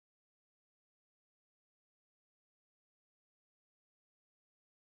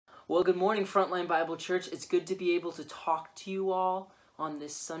Well, good morning, Frontline Bible Church. It's good to be able to talk to you all on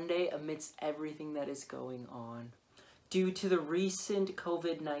this Sunday amidst everything that is going on. Due to the recent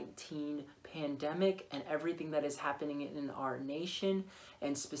COVID-19 pandemic and everything that is happening in our nation,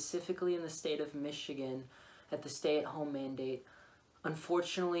 and specifically in the state of Michigan at the stay-at-home mandate,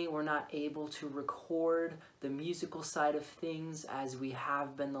 unfortunately, we're not able to record the musical side of things as we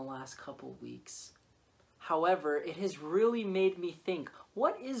have been the last couple weeks. However, it has really made me think,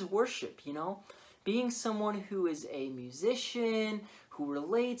 what is worship, Being someone who is a musician, who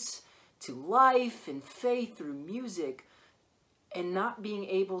relates to life and faith through music, and not being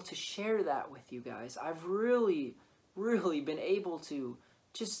able to share that with you guys, I've really been able to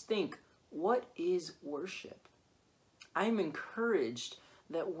just think, what is worship? I'm encouraged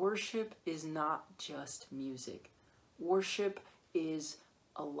that worship is not just music. Worship is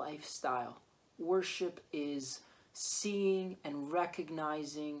a lifestyle. Worship is seeing and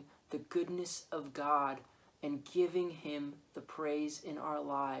recognizing the goodness of God and giving Him the praise in our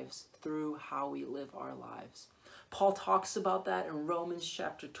lives through how we live our lives. Paul talks about that in Romans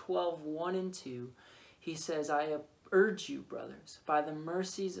chapter 12, 1 and 2. He says, I urge you, brothers, by the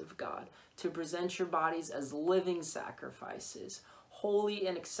mercies of God, to present your bodies as living sacrifices, holy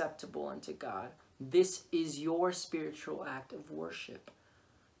and acceptable unto God. This is your spiritual act of worship.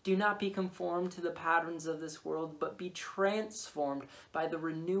 Do not be conformed to the patterns of this world, but be transformed by the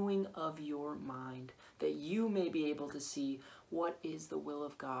renewing of your mind, that you may be able to see what is the will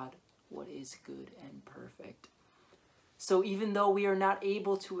of God, what is good and perfect. So even though we are not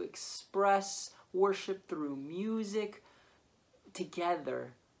able to express worship through music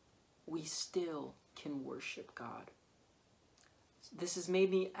together, we still can worship God. This has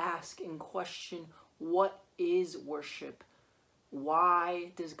made me ask and question, what is worship?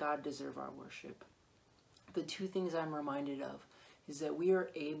 Why does God deserve our worship? The two things I'm reminded of is that we are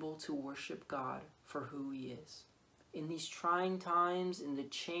able to worship God for who He is. In these trying times, in the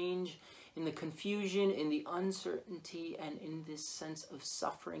change, in the confusion, in the uncertainty, and in this sense of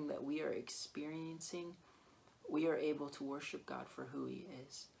suffering that we are experiencing, we are able to worship God for who He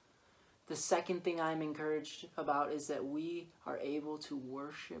is. The second thing I'm encouraged about is that we are able to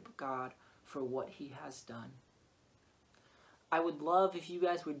worship God for what He has done. I would love if you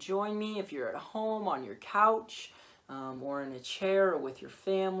guys would join me if you're at home, on your couch, or in a chair, or with your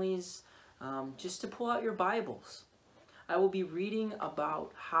families, just to pull out your Bibles. I will be reading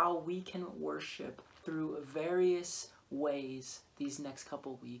about how we can worship through various ways these next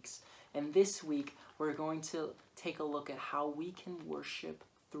couple weeks. And this week, we're going to take a look at how we can worship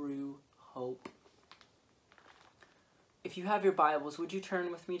through hope. If you have your Bibles, would you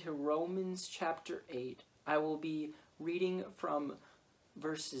turn with me to Romans chapter 8? I will be reading from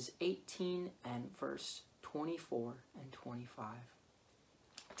verses 18 and verse 24 and 25.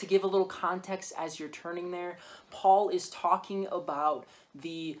 To give a little context as you're turning there, Paul is talking about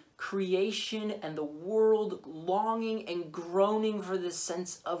the creation and the world longing and groaning for this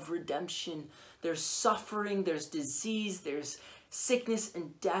sense of redemption. There's suffering, there's disease, there's sickness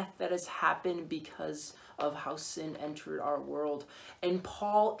and death that has happened because of how sin entered our world. And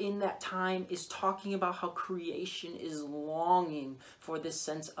Paul in that time is talking about how creation is longing for this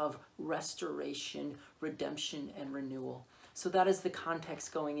sense of restoration, redemption, and renewal. So that is the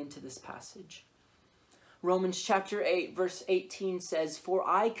context going into this passage. Romans chapter 8 verse 18 says, For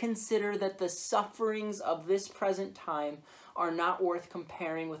I consider that the sufferings of this present time are not worth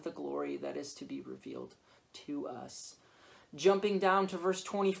comparing with the glory that is to be revealed to us. Jumping down to verse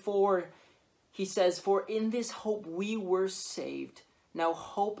 24, he says, For in this hope we were saved. Now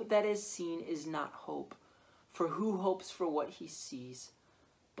hope that is seen is not hope. For who hopes for what he sees?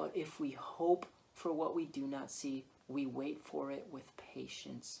 But if we hope for what we do not see, we wait for it with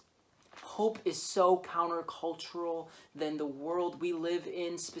patience. Hope is so countercultural than the world we live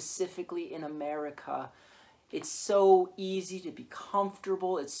in, specifically in America. It's so easy to be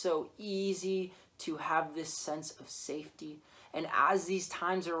comfortable. It's so easy to have this sense of safety. And as these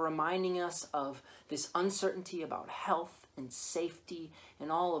times are reminding us of this uncertainty about health and safety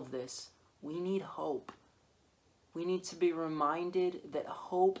and all of this, we need hope. We need to be reminded that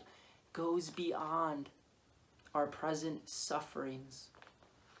hope goes beyond our present sufferings.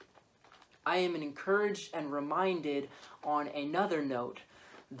 I am encouraged and reminded on another note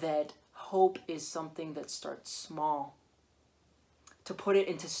that hope is something that starts small. To put it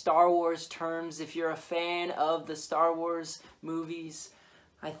into Star Wars terms, if you're a fan of the Star Wars movies,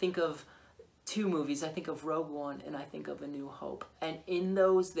 I think of two movies. I think of Rogue One and I think of A New Hope. And in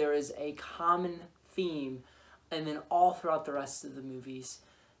those, there is a common theme, and then all throughout the rest of the movies,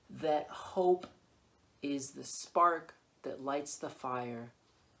 that hope is the spark that lights the fire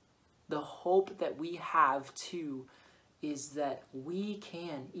The hope that we have too is that we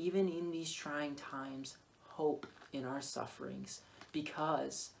can, even in these trying times, hope in our sufferings,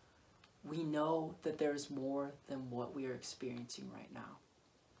 because we know that there's more than what we are experiencing right now.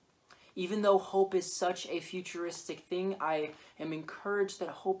 Even though hope is such a futuristic thing, I am encouraged that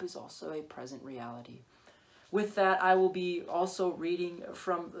hope is also a present reality. With that, I will be also reading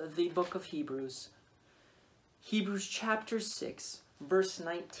from the book of Hebrews. Hebrews chapter 6, verse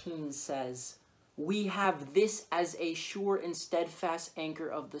 19 says, "We have this as a sure and steadfast anchor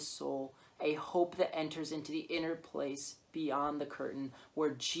of the soul, a hope that enters into the inner place beyond the curtain,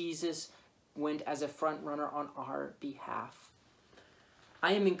 where Jesus went as a front runner on our behalf."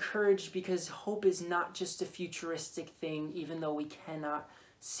 I am encouraged because hope is not just a futuristic thing, even though we cannot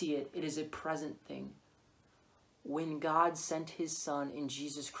see it. It is a present thing. When God sent his Son in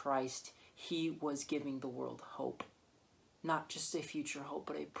Jesus Christ, he was giving the world hope. Not just a future hope,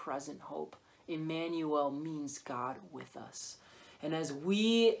 but a present hope. Emmanuel means God with us. And as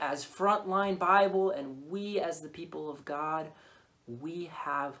we, as Frontline Bible, and we as the people of God, we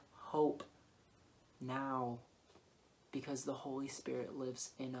have hope now because the Holy Spirit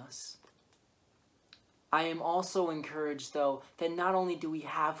lives in us. I am also encouraged, though, that not only do we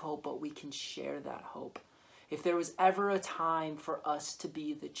have hope, but we can share that hope. If there was ever a time for us to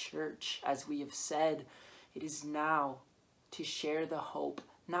be the church, as we have said, it is now to share the hope,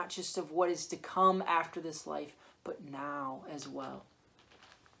 not just of what is to come after this life, but now as well.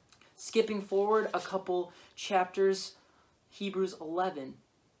 Skipping forward a couple chapters, Hebrews 11.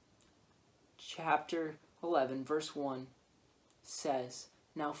 Chapter 11, verse 1 says,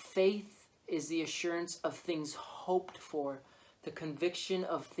 "Now faith is the assurance of things hoped for, the conviction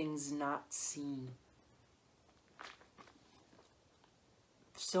of things not seen."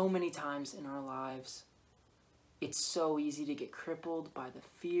 So many times in our lives, it's so easy to get crippled by the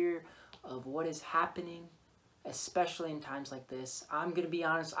fear of what is happening, especially in times like this. I'm going to be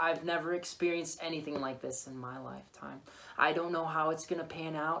honest, I've never experienced anything like this in my lifetime. I don't know how it's going to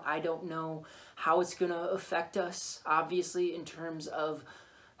pan out. I don't know how it's going to affect us, obviously, in terms of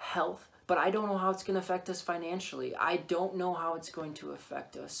health, but I don't know how it's going to affect us financially. I don't know how it's going to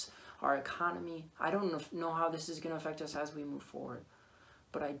affect us, our economy. I don't know how this is going to affect us as we move forward.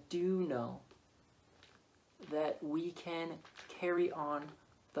 But I do know that we can carry on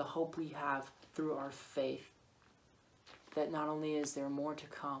the hope we have through our faith. That not only is there more to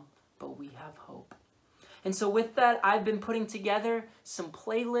come, but we have hope. And so with that, I've been putting together some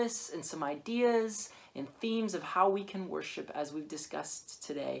playlists and some ideas and themes of how we can worship as we've discussed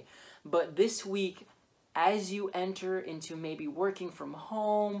today. But this week, as you enter into maybe working from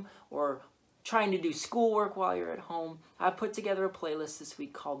home or trying to do schoolwork while you're at home, I put together a playlist this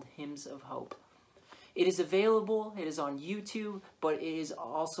week called Hymns of Hope. It is available, it is on YouTube, but it is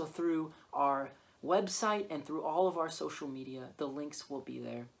also through our website and through all of our social media. The links will be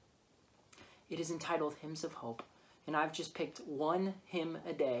there. It is entitled Hymns of Hope, and I've just picked one hymn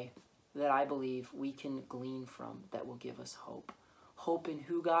a day that I believe we can glean from that will give us hope. Hope in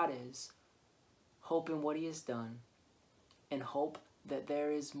who God is, hope in what he has done, and hope that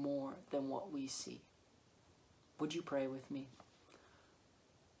there is more than what we see. Would you pray with me?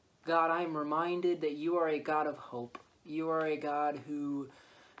 God, I am reminded that you are a God of hope. You are a God who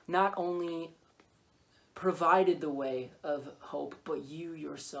not only provided the way of hope, but you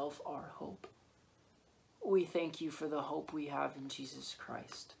yourself are hope. We thank you for the hope we have in Jesus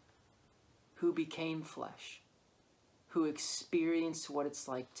Christ, who became flesh, who experienced what it's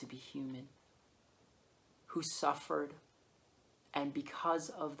like to be human, who suffered, and because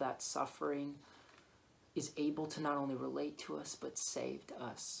of that suffering, is able to not only relate to us, but saved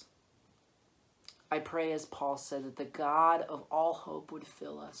us. I pray, as Paul said, that the God of all hope would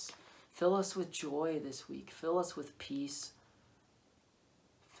fill us. Fill us with joy this week. Fill us with peace.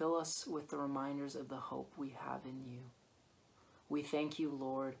 Fill us with the reminders of the hope we have in you. We thank you,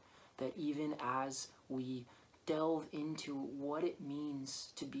 Lord, that even as we delve into what it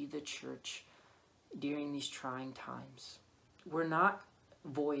means to be the church during these trying times, we're not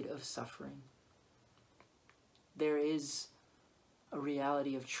void of suffering. There is a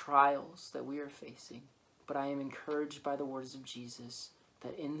reality of trials that we are facing, but I am encouraged by the words of Jesus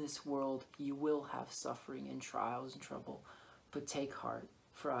that in this world you will have suffering and trials and trouble, but take heart,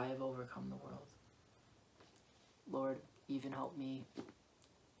 for I have overcome the world. Lord, even help me,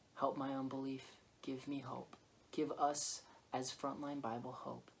 help my unbelief, give me hope. Give us as Frontline Bible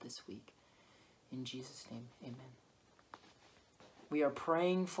hope this week. In Jesus' name, amen. We are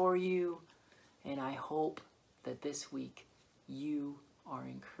praying for you, and I hope that this week you are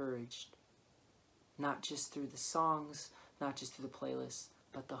encouraged, not just through the songs, not just through the playlists,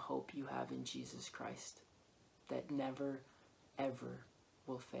 but the hope you have in Jesus Christ that never, ever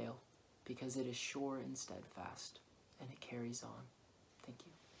will fail, because it is sure and steadfast, and it carries on. Thank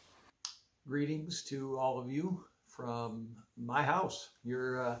you. Greetings to all of you from my house.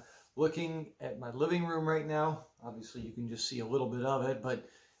 You're looking at my living room right now. Obviously, you can just see a little bit of it, but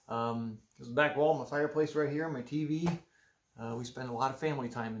there's the back wall, my fireplace right here, my TV. We spend a lot of family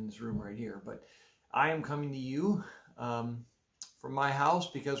time in this room right here, but I am coming to you from my house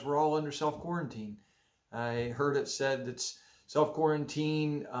because we're all under self-quarantine. I heard it said it's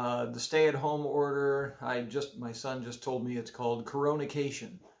self-quarantine, the stay-at-home order. My son just told me it's called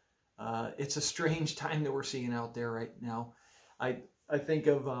Coronacation. It's a strange time that we're seeing out there right now. I think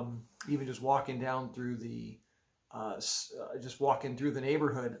of even just walking down through the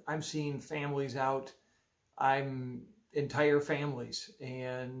neighborhood. I'm seeing families out. Entire families,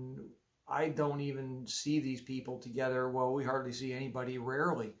 and I don't even see these people together. Well, we hardly see anybody,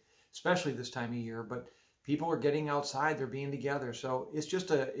 rarely, especially this time of year, but people are getting outside, they're being together. So it's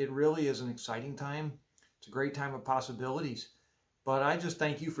just it really is an exciting time. It's a great time of possibilities. But I just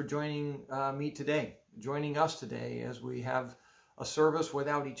thank you for joining me today, joining us today as we have a service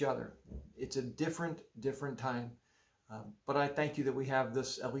without each other. It's a different time. But I thank you that we have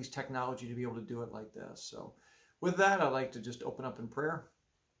this, at least technology, to be able to do it like this. So with that, I'd like to just open up in prayer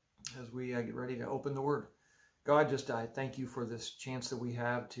as we get ready to open the Word. God, I thank you for this chance that we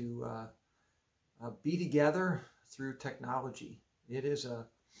have to be together through technology. It's a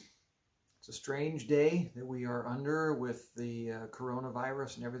strange day that we are under with the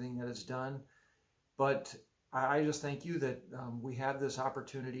coronavirus and everything that it's done. But I just thank you that we have this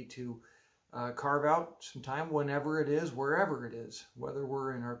opportunity to carve out some time whenever it is, wherever it is, whether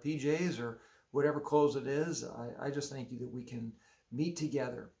we're in our PJs or whatever clothes it is. I just thank you that we can meet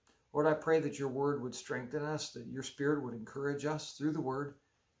together. Lord, I pray that your word would strengthen us, that your spirit would encourage us through the word.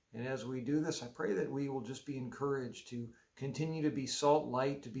 And as we do this, I pray that we will just be encouraged to continue to be salt,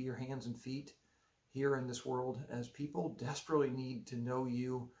 light, to be your hands and feet here in this world as people desperately need to know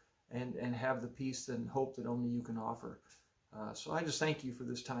you and have the peace and hope that only you can offer. So I just thank you for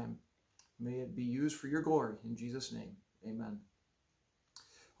this time. May it be used for your glory. In Jesus' name, amen.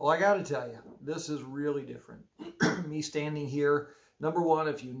 Well, I got to tell you, this is really different. Me standing here, number one,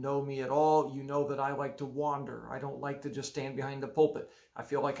 if you know me at all, you know that I like to wander. I don't like to just stand behind the pulpit. I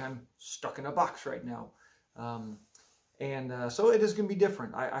feel like I'm stuck in a box right now. So it is going to be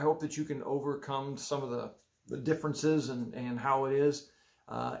different. I hope that you can overcome some of the differences and how it is.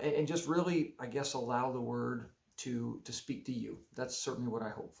 And just really, I guess, allow the word to speak to you. That's certainly what I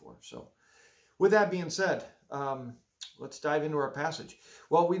hope for. So with that being said, let's dive into our passage.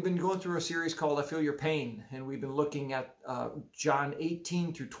 Well, we've been going through a series called I Feel Your Pain, and we've been looking at John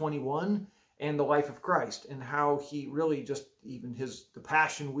 18 through 21 and the life of Christ, and how he really just, even the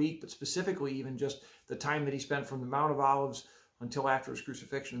Passion Week, but specifically even just the time that he spent from the Mount of Olives until after his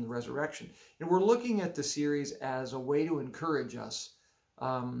crucifixion and the resurrection. And we're looking at the series as a way to encourage us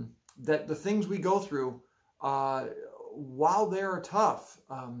that the things we go through, while they're tough,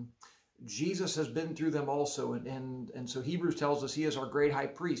 Jesus has been through them also, and so Hebrews tells us he is our great high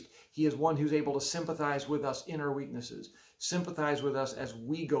priest. He is one who's able to sympathize with us in our weaknesses, sympathize with us as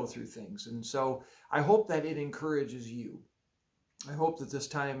we go through things. And so I hope that it encourages you. I hope that this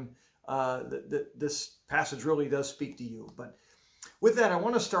time, that this passage really does speak to you. But with that, I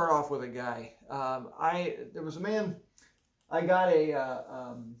want to start off with a guy. There was a man, I got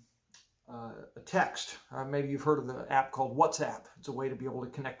a text. Maybe you've heard of the app called WhatsApp. It's a way to be able to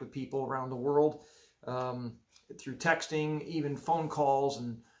connect with people around the world through texting, even phone calls.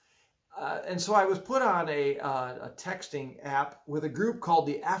 And so I was put on a texting app with a group called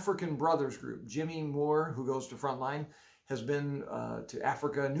the African Brothers Group. Jimmy Moore, who goes to Frontline, has been to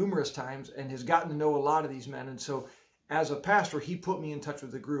Africa numerous times and has gotten to know a lot of these men. And so as a pastor, he put me in touch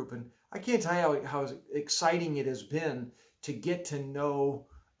with the group. And I can't tell you how exciting it has been to get to know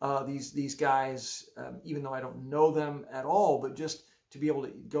these guys, even though I don't know them at all, but just to be able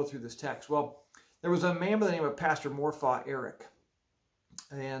to go through this text. Well, there was a man by the name of Pastor Morfa Eric,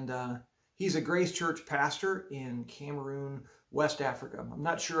 and he's a Grace Church pastor in Cameroon, West Africa. I'm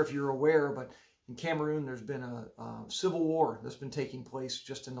not sure if you're aware, but in Cameroon there's been a civil war that's been taking place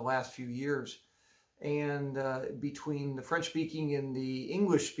just in the last few years, and between the French-speaking and the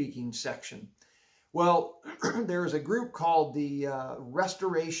English-speaking section. Well, there's a group called the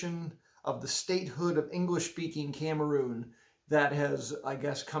Restoration of the Statehood of English-Speaking Cameroon that has, I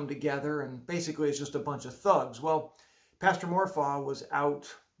guess, come together, and basically it's just a bunch of thugs. Well, Pastor Morfa was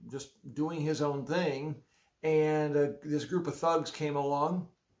out just doing his own thing, and this group of thugs came along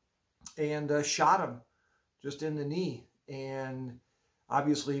and shot him just in the knee. And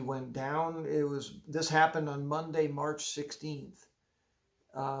obviously went down. This happened on Monday, March 16th.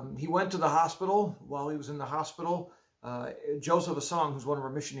 He went to the hospital. While he was in the hospital, Joseph Asong, who's one of our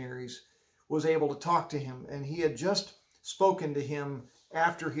missionaries, was able to talk to him, and he had just spoken to him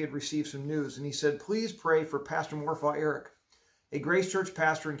after he had received some news. And he said, "Please pray for Pastor Morfa Eric, a Grace Church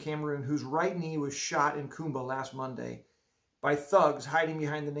pastor in Cameroon whose right knee was shot in Kumba last Monday by thugs hiding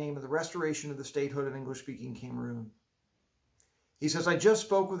behind the name of the Restoration of the Statehood of English-speaking Cameroon." He says, "I just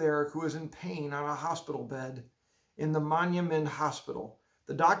spoke with Eric, who is in pain on a hospital bed in the Monument Hospital.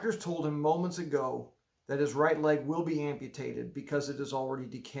 The doctors told him moments ago that his right leg will be amputated because it is already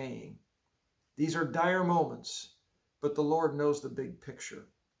decaying. These are dire moments, but the Lord knows the big picture."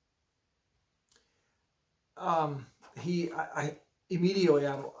 Immediately,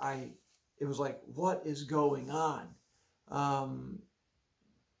 it was like, what is going on? I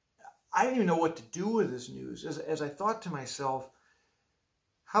didn't even know what to do with this news. As I thought to myself,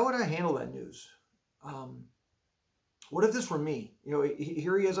 how would I handle that news? What if this were me? You know,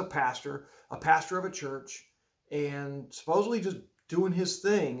 here he is, a pastor of a church, and supposedly just doing his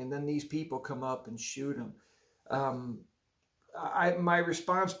thing, and then these people come up and shoot him. My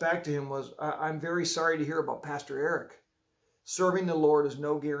response back to him was, "I'm very sorry to hear about Pastor Eric. Serving the Lord is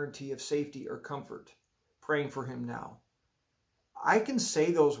no guarantee of safety or comfort. Praying for him now." I can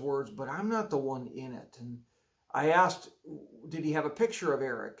say those words, but I'm not the one in it. And I asked, did he have a picture of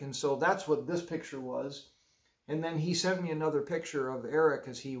Eric? And so that's what this picture was. And then he sent me another picture of Eric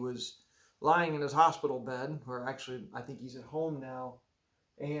as he was lying in his hospital bed, where actually I think he's at home now.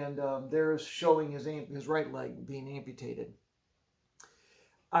 And there's showing his right leg being amputated.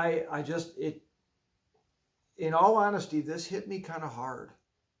 In all honesty, this hit me kind of hard.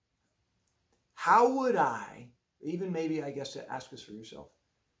 How would I, even maybe I guess to ask this for yourself,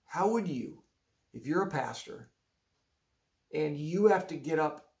 how would you, if you're a pastor and you have to get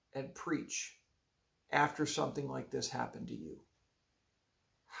up and preach after something like this happened to you,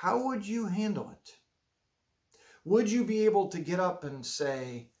 how would you handle it? Would you be able to get up and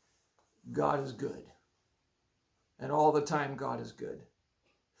say, God is good, and all the time God is good?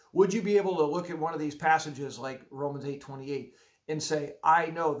 Would you be able to look at one of these passages like Romans 8:28 and say, I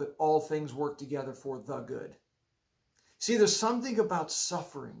know that all things work together for the good? See, there's something about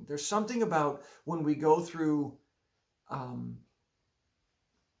suffering. There's something about when we go through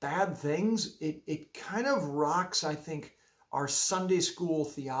bad things, it kind of rocks, I think, our Sunday school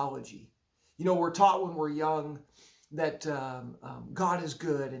theology. You know, we're taught when we're young that God is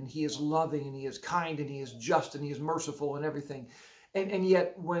good and he is loving and he is kind and he is just and he is merciful and everything. And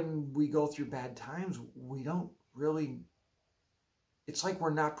yet when we go through bad times, we don't really, it's like we're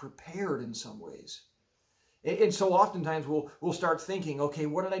not prepared in some ways. And so oftentimes we'll start thinking, okay,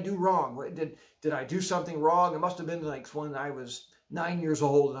 what did I do wrong? Did I do something wrong? It must have been like when I was 9 years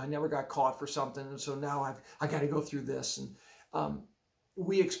old and I never got caught for something. And so now I got to go through this. And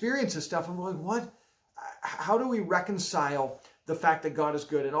we experience this stuff and we're like, what? How do we reconcile the fact that God is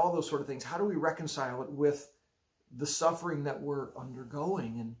good and all those sort of things? How do we reconcile it with the suffering that we're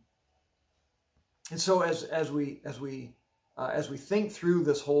undergoing? And so as we think through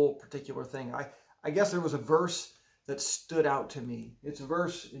this whole particular thing, I guess there was a verse that stood out to me. It's a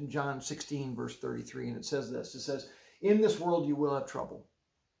verse in John 16, verse 33, and it says this. It says, in this world you will have trouble,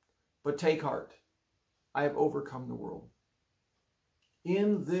 but take heart. I have overcome the world.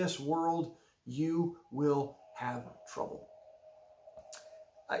 In this world you will have trouble.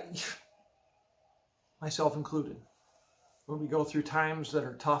 Myself included. When we go through times that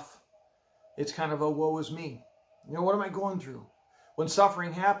are tough, it's kind of a woe is me. You know, what am I going through? When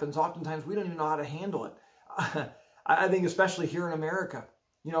suffering happens, oftentimes we don't even know how to handle it. I think especially here in America,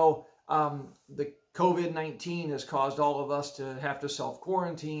 you know, the COVID-19 has caused all of us to have to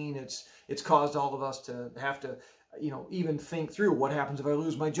self-quarantine. It's caused all of us to have to, you know, even think through what happens if I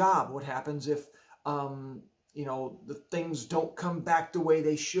lose my job? What happens if, you know, the things don't come back the way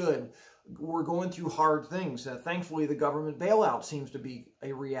they should? We're going through hard things. Thankfully, the government bailout seems to be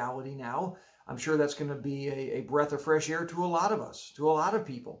a reality now. I'm sure that's going to be a breath of fresh air to a lot of us, to a lot of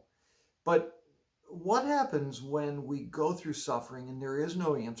people. But what happens when we go through suffering and there is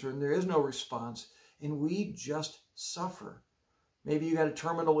no answer and there is no response and we just suffer? Maybe you got a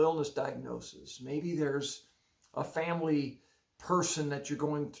terminal illness diagnosis. Maybe there's a family person that you're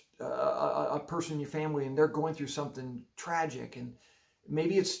going, a person in your family, and they're going through something tragic. And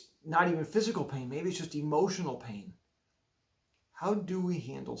maybe it's not even physical pain. Maybe it's just emotional pain. How do we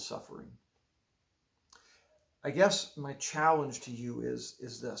handle suffering? I guess my challenge to you is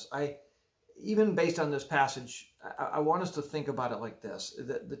this. Even based on this passage, I want us to think about it like this.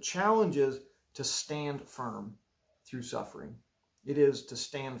 The challenge is to stand firm through suffering. it is to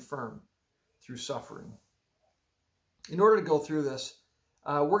stand firm through suffering. In order to go through this,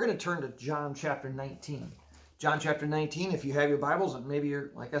 we're going to turn to John chapter 19. John chapter 19, if you have your Bibles, and maybe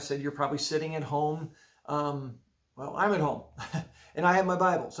you're, like I said, you're probably sitting at home. Well, I'm at home, and I have my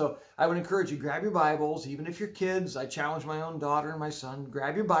Bible. So I would encourage you, grab your Bibles, even if you're kids. I challenge my own daughter and my son.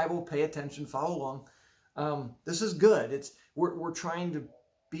 Grab your Bible, pay attention, follow along. This is good. We're trying to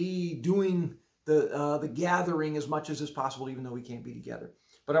be doing the gathering as much as is possible, even though we can't be together.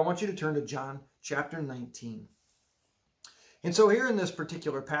 But I want you to turn to John chapter 19. And so here in this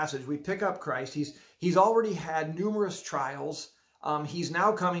particular passage, we pick up Christ. He's already had numerous trials. He's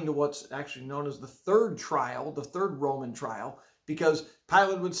now coming to what's actually known as the third trial, the third Roman trial, because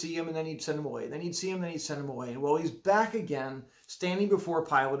Pilate would see him and then he'd send him away. Then he'd see him, then he'd send him away. And well, he's back again, standing before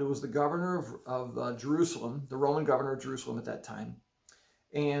Pilate, who was the governor of Jerusalem, the Roman governor of Jerusalem at that time.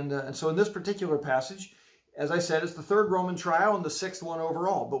 And so in this particular passage, as I said, it's the third Roman trial and the sixth one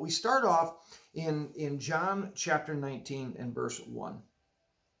overall. But we start off in John chapter 19 and verse 1.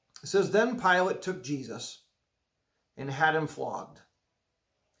 It says, "Then Pilate took Jesus and had him flogged.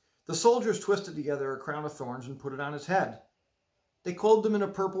 The soldiers twisted together a crown of thorns and put it on his head. They clothed him in a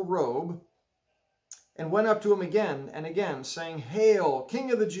purple robe and went up to him again and again, saying, 'Hail,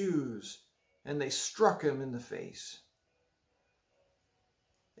 King of the Jews!' And they struck him in the face."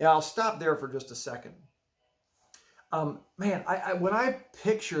 Yeah, I'll stop there for just a second. Man, when I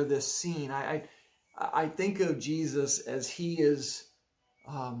picture this scene, I think of Jesus as he is,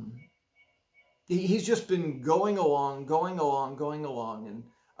 he's just been going along. And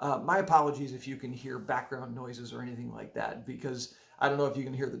my apologies if you can hear background noises or anything like that, because I don't know if you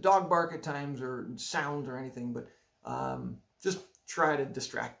can hear the dog bark at times or sound or anything, but just try to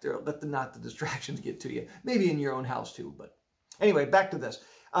distract, or let not the distractions get to you. Maybe in your own house too. But anyway, back to this.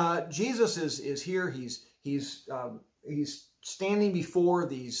 Jesus is here. He's standing before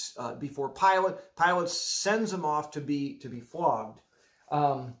before Pilate. Pilate sends him off to be flogged.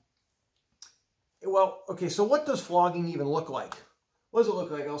 Well, okay. So what does flogging even look like? What does it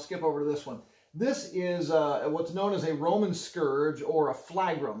look like? I'll skip over to this one. This is what's known as a Roman scourge or a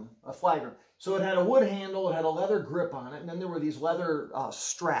flagrum. So it had a wood handle. It had a leather grip on it, and then there were these leather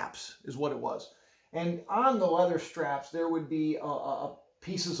straps, is what it was. And on the leather straps there would be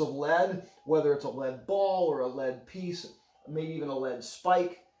pieces of lead, whether it's a lead ball or a lead piece, maybe even a lead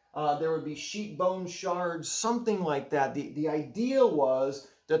spike. There would be sheep bone shards, something like that. The idea was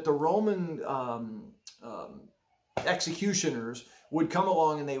that the Roman executioners would come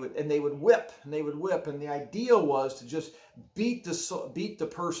along and they would whip, and the idea was to just beat the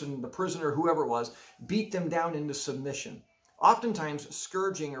person, the prisoner, whoever it was, beat them down into submission. Oftentimes,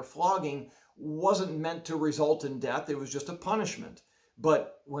 scourging or flogging wasn't meant to result in death. It was just a punishment.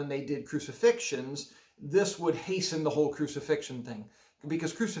 But when they did crucifixions, this would hasten the whole crucifixion thing,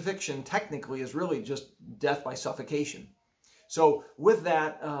 because crucifixion technically is really just death by suffocation. So with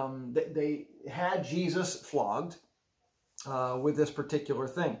that, they had Jesus flogged with this particular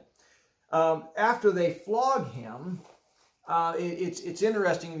thing. After they flog him, it's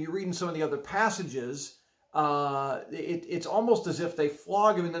interesting. If you read in some of the other passages, it's almost as if they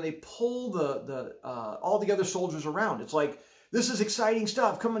flog him and then they pull all the other soldiers around. It's like, this is exciting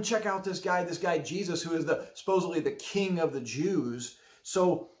stuff. Come and check out this guy Jesus, who is supposedly the king of the Jews.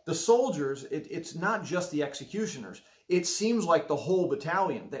 So the soldiers, it's not just the executioners. It seems like the whole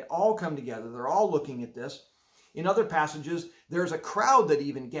battalion. They all come together. They're all looking at this. In other passages, there's a crowd that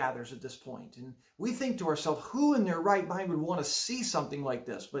even gathers at this point. And we think to ourselves, who in their right mind would want to see something like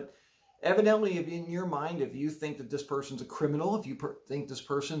this? But evidently, if in your mind, if you think that this person's a criminal, if you think this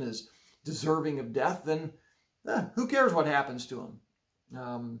person is deserving of death, then who cares what happens to him?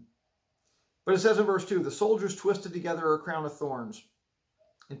 But it says in verse 2, the soldiers twisted together a crown of thorns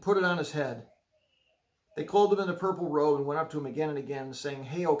and put it on his head. They clothed him in a purple robe and went up to him again and again, saying,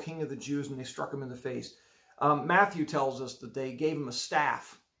 "Hail, King of the Jews!" And they struck him in the face. Matthew tells us that they gave him a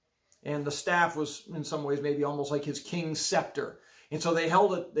staff. And the staff was, in some ways, maybe almost like his king's scepter. And so they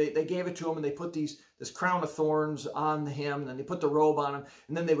held it, they gave it to him, and they put this crown of thorns on him, and then they put the robe on him,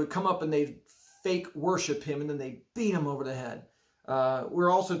 and then they would come up and they'd fake worship him, and then they beat him over the head.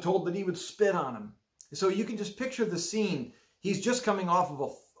 We're also told that he would spit on him. So you can just picture the scene. He's just coming off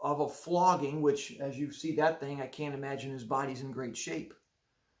of a flogging, which, as you see that thing, I can't imagine his body's in great shape.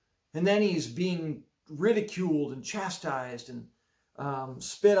 And then he's being ridiculed and chastised and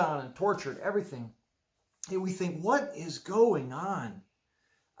spit on and tortured, everything. And we think, what is going on?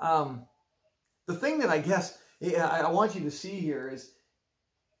 The thing that I guess I want you to see here is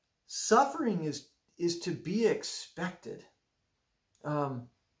suffering is to be expected. You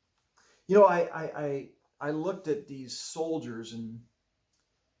know, I I looked at these soldiers, and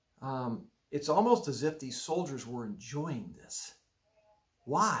it's almost as if these soldiers were enjoying this.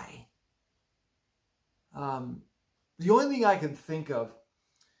 Why? The only thing I can think of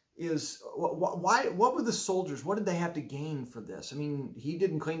is why? What were the soldiers? What did they have to gain for this? I mean, he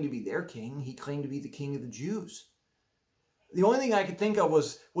didn't claim to be their king. He claimed to be the king of the Jews. The only thing I could think of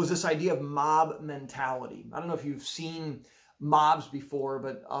was this idea of mob mentality. I don't know if you've seen mobs before,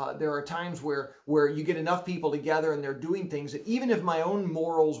 but there are times where you get enough people together and they're doing things that even if my own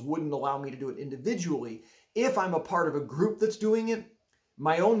morals wouldn't allow me to do it individually, if I'm a part of a group that's doing it,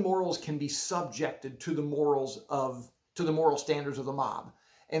 my own morals can be subjected to the moral standards of the mob.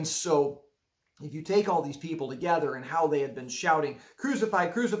 And so if you take all these people together and how they had been shouting, "Crucify,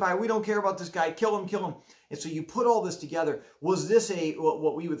 crucify, we don't care about this guy, kill him, kill him." And so you put all this together. Was this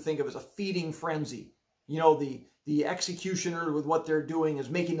what we would think of as a feeding frenzy? You know, the executioner with what they're doing is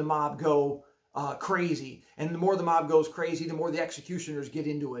making the mob go crazy. And the more the mob goes crazy, the more the executioners get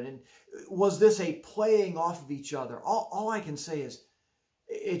into it. And was this a playing off of each other? All I can say is,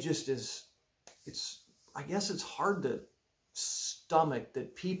 it just is, I guess it's hard to stomach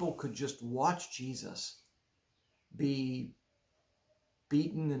that people could just watch Jesus be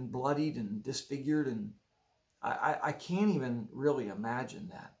beaten and bloodied and disfigured, and I can't even really imagine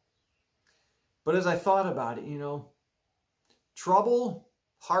that. But as I thought about it, you know, trouble,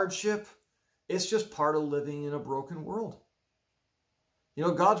 hardship, it's just part of living in a broken world. You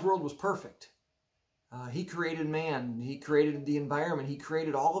know, God's world was perfect. He created man. He created the environment. He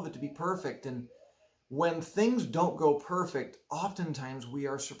created all of it to be perfect. And when things don't go perfect, oftentimes we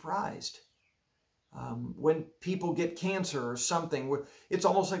are surprised. When people get cancer or something, it's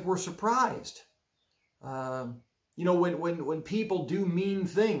almost like we're surprised. You know, when people do mean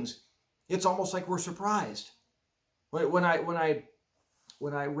things, it's almost like we're surprised. When I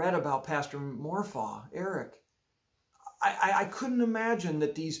read about Pastor Morfaw, Eric, I couldn't imagine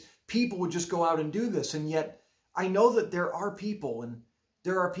that these people would just go out and do this. And yet I know that there are people, and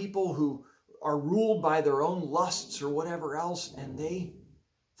there are people who are ruled by their own lusts or whatever else, and they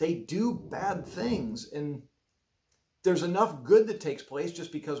do bad things. And there's enough good that takes place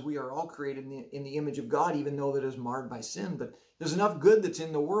just because we are all created in the image of God, even though that is marred by sin. But there's enough good that's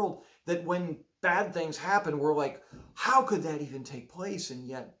in the world that when bad things happen, we're like, how could that even take place? And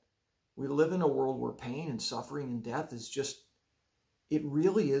yet we live in a world where pain and suffering and death is just, it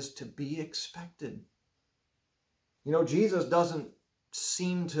really is to be expected. You know, Jesus doesn't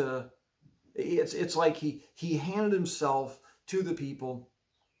seem to, it's like he handed himself to the people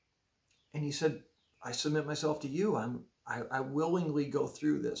and he said, I submit myself to you. I willingly go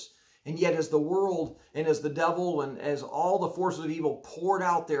through this. And yet as the world and as the devil and as all the forces of evil poured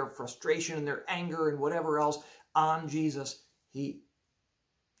out their frustration and their anger and whatever else on Jesus, he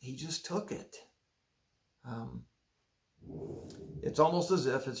just took it. It's almost as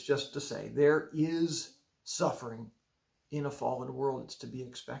if it's just to say there is suffering in a fallen world. It's to be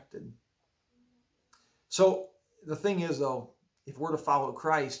expected. So the thing is, though, if we're to follow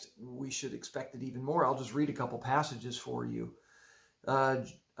Christ, we should expect it even more. I'll just read a couple passages for you.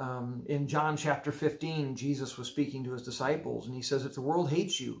 In John chapter 15, Jesus was speaking to his disciples, and he says, if the world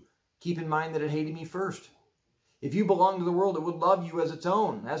hates you, keep in mind that it hated me first. If you belong to the world, it would love you as its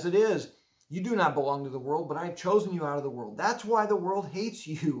own. As it is, you do not belong to the world, but I have chosen you out of the world. That's why the world hates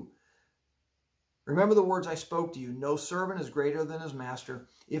you. Remember the words I spoke to you. No servant is greater than his master.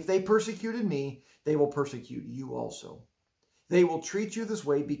 If they persecuted me, they will persecute you also. They will treat you this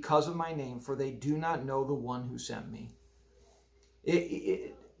way because of my name, for they do not know the one who sent me.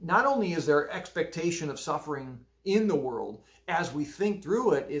 Not only is there expectation of suffering in the world, as we think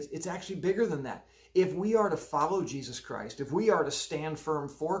through it, it's actually bigger than that. If we are to follow Jesus Christ, if we are to stand firm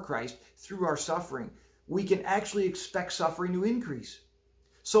for Christ through our suffering, we can actually expect suffering to increase.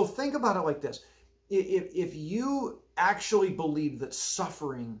 So think about it like this. If you actually believe that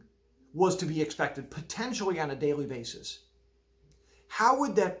suffering was to be expected potentially on a daily basis, how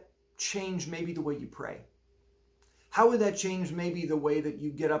would that change maybe the way you pray? How would that change maybe the way that you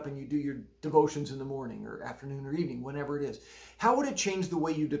get up and you do your devotions in the morning or afternoon or evening, whenever it is? How would it change the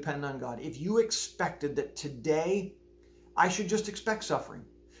way you depend on God if you expected that today I should just expect suffering?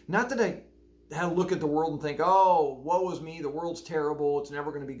 Not that I had to look at the world and think, oh, woe is me, the world's terrible, it's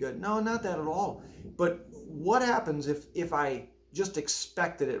never going to be good. No, not that at all. But what happens if I just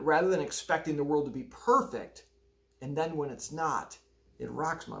expected it rather than expecting the world to be perfect, and then when it's not, it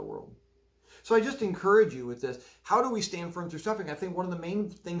rocks my world? So I just encourage you with this. How do we stand firm through suffering? I think one of the main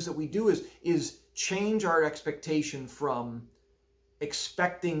things that we do is change our expectation from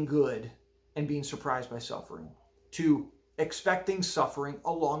expecting good and being surprised by suffering to expecting suffering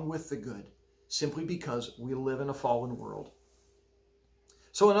along with the good. simply because we live in a fallen world.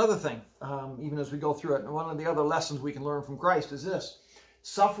 So another thing, even as we go through it, one of the other lessons we can learn from Christ is this.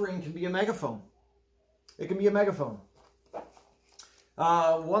 Suffering can be a megaphone. It can be a megaphone.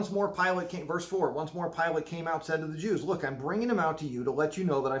 Once more Pilate came, verse 4, once more Pilate came out and said to the Jews, look, I'm bringing him out to you to let you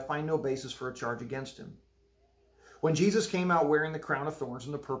know that I find no basis for a charge against him. When Jesus came out wearing the crown of thorns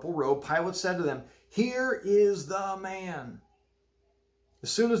and the purple robe, Pilate said to them, here is the man. As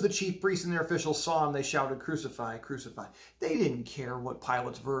soon as the chief priests and their officials saw him, they shouted, crucify, crucify. They didn't care what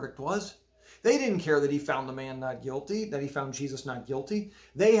Pilate's verdict was. They didn't care that he found the man not guilty, that he found Jesus not guilty.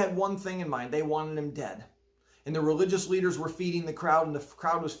 They had one thing in mind. They wanted him dead. And the religious leaders were feeding the crowd, and the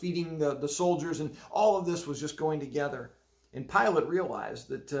crowd was feeding the soldiers, and all of this was just going together. And Pilate realized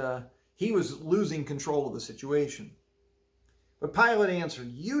that he was losing control of the situation. But Pilate answered,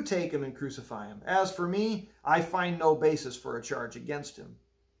 you take him and crucify him. As for me, I find no basis for a charge against him.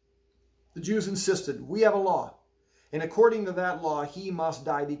 The Jews insisted, we have a law, and according to that law, he must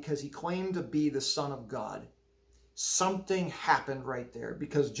die because he claimed to be the Son of God. Something happened right there,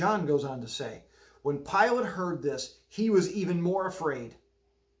 because John goes on to say, when Pilate heard this, he was even more afraid,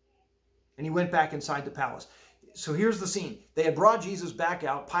 and he went back inside the palace. So here's the scene. They had brought Jesus back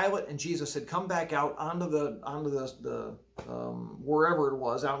out. Pilate and Jesus had come back out onto the wherever it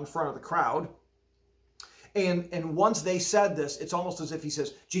was, out in front of the crowd. And once they said this, it's almost as if he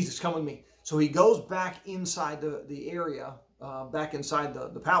says, Jesus, come with me. So he goes back inside the area, back inside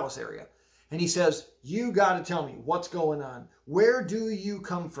the palace area. And he says, you got to tell me what's going on. Where do you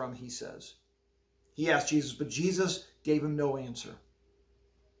come from, he says. He asked Jesus, but Jesus gave him no answer.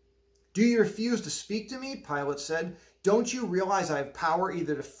 Do you refuse to speak to me? Pilate said. Don't you realize I have power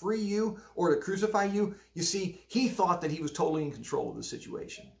either to free you or to crucify you? You see, he thought that he was totally in control of the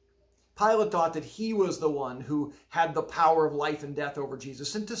situation. Pilate thought that he was the one who had the power of life and death over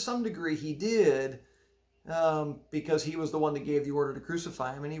Jesus. And to some degree he did, because he was the one that gave the order to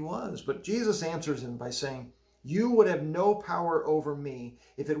crucify him, and he was. But Jesus answers him by saying, you would have no power over me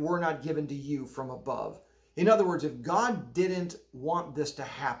if it were not given to you from above. In other words, if God didn't want this to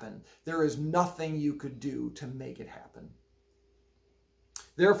happen, there is nothing you could do to make it happen.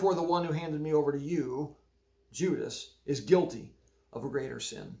 Therefore, the one who handed me over to you, Judas, is guilty of a greater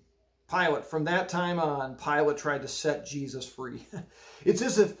sin. Pilate, from that time on, Pilate tried to set Jesus free. It's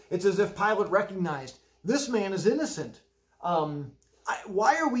as if Pilate recognized, this man is innocent.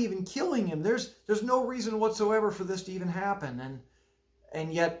 Why are we even killing him? There's no reason whatsoever for this to even happen.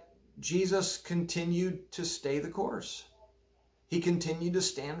 And yet, Jesus continued to stay the course. He continued to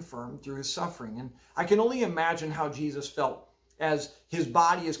stand firm through his suffering. And I can only imagine how Jesus felt as his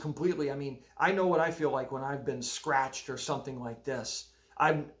body is completely, I know what I feel like when I've been scratched or something like this.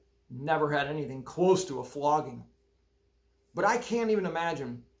 I've never had anything close to a flogging. But I can't even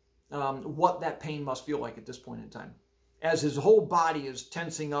imagine what that pain must feel like at this point in time. As his whole body is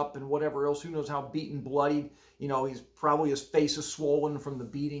tensing up and whatever else, who knows how beaten, bloodied, he's probably, his face is swollen from the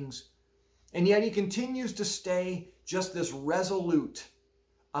beatings. And yet he continues to stay just this resolute.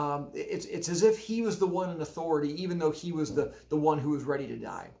 It's as if he was the one in authority, even though he was the one who was ready to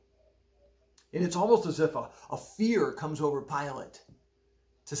die. And it's almost as if a fear comes over Pilate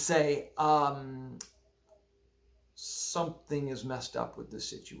to say, something is messed up with this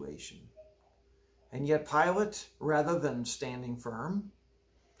situation. And yet Pilate, rather than standing firm,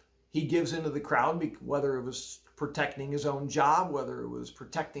 he gives into the crowd, whether it was protecting his own job, whether it was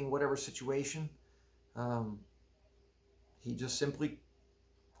protecting whatever situation. He just simply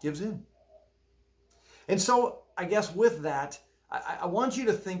gives in. And so I guess with that, I want you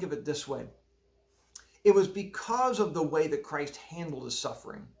to think of it this way. It was because of the way that Christ handled his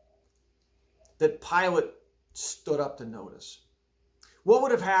suffering that Pilate stood up to notice. What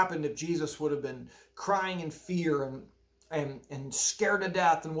would have happened if Jesus would have been crying in fear and scared to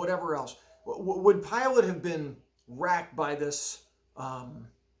death and whatever else? Would Pilate have been racked by this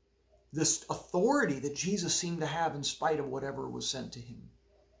authority that Jesus seemed to have in spite of whatever was sent to him?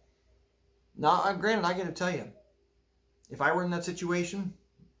 Now, granted, I got to tell you, if I were in that situation,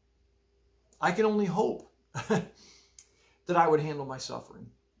 I can only hope that I would handle my suffering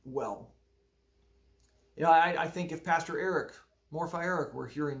well. I think if Pastor Eric, Morphi Eric, were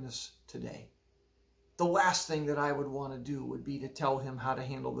hearing this today, the last thing that I would want to do would be to tell him how to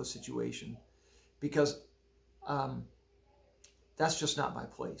handle the situation, because that's just not my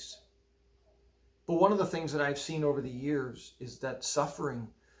place. But one of the things that I've seen over the years is that suffering,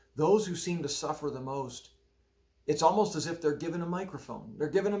 those who seem to suffer the most, it's almost as if they're given a microphone. They're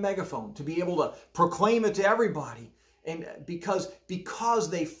given a megaphone to be able to proclaim it to everybody. And because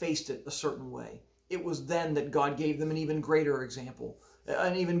they faced it a certain way, it was then that God gave them an even greater example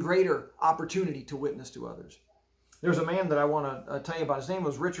an even greater opportunity to witness to others. There's a man that I want to tell you about. His name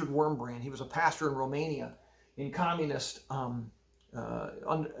was Richard Wurmbrand. He was a pastor in Romania in communist, when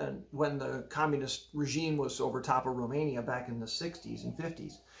the communist regime was over top of Romania back in the 60s and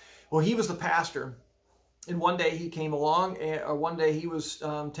 50s. Well, he was the pastor, and one day he came along, or one day he was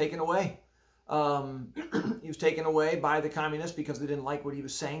taken away. He was taken away by the communists because they didn't like what he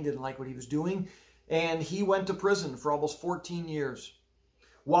was saying, didn't like what he was doing, and he went to prison for almost 14 years.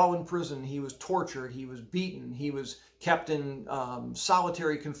 While in prison, he was tortured, he was beaten, he was kept in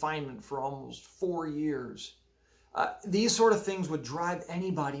solitary confinement for almost 4 years. These sort of things would drive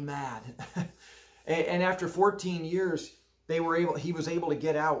anybody mad. And after 14 years, he was able to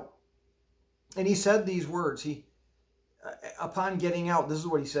get out. And he said these words. Upon getting out, this is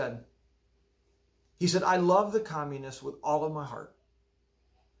what he said. He said, "I love the communists with all of my heart.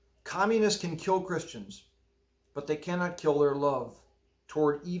 Communists can kill Christians, but they cannot kill their love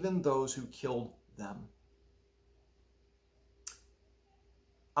toward even those who killed them.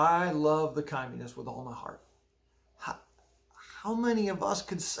 I love the communists with all my heart." How many of us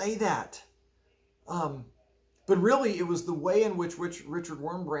could say that? But really, it was the way in which Richard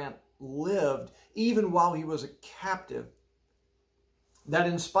Wurmbrand lived, even while he was a captive, that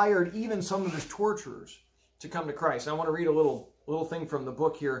inspired even some of his torturers to come to Christ. I want to read a little thing from the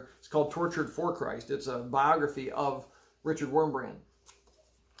book here. It's called Tortured for Christ. It's a biography of Richard Wurmbrand.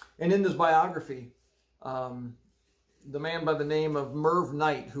 And in this biography, the man by the name of Merv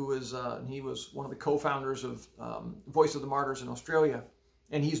Knight, he was one of the co-founders of Voice of the Martyrs in Australia,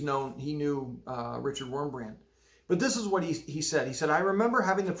 and he knew Richard Wurmbrand. But this is what he said. He said, "I remember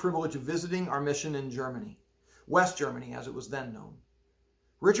having the privilege of visiting our mission in Germany, West Germany as it was then known.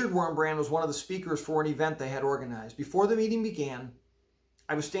 Richard Wurmbrand was one of the speakers for an event they had organized. Before the meeting began,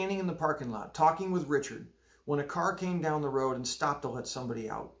 I was standing in the parking lot talking with Richard when a car came down the road and stopped to let somebody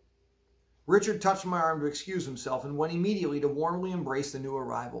out. Richard touched my arm to excuse himself and went immediately to warmly embrace the new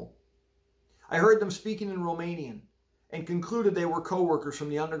arrival. I heard them speaking in Romanian and concluded they were co-workers from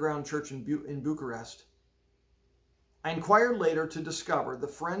the underground church in Bucharest. I inquired later to discover the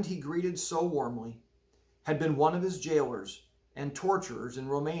friend he greeted so warmly had been one of his jailers and torturers in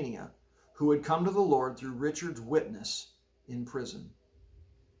Romania who had come to the Lord through Richard's witness in prison."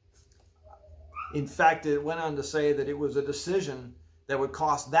 In fact, it went on to say that it was a decision that would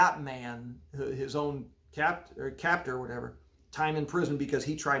cost that man, his own captor or whatever, time in prison because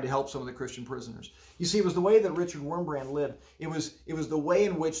he tried to help some of the Christian prisoners. You see, it was the way that Richard Wurmbrand lived. It was the way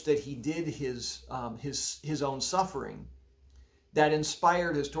in which that he did his own suffering that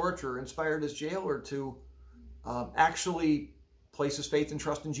inspired his torturer, inspired his jailer to actually place his faith and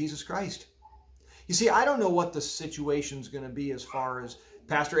trust in Jesus Christ. You see, I don't know what the situation's going to be as far as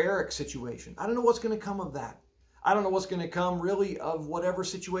Pastor Eric's situation. I don't know what's going to come of that. I don't know what's going to come really of whatever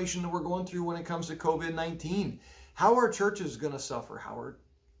situation that we're going through when it comes to COVID-19. How are churches going to suffer? How are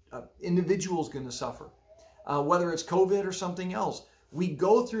individuals going to suffer? Whether it's COVID or something else. We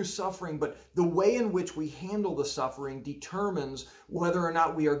go through suffering, but the way in which we handle the suffering determines whether or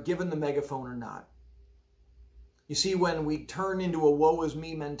not we are given the megaphone or not. You see, when we turn into a woe is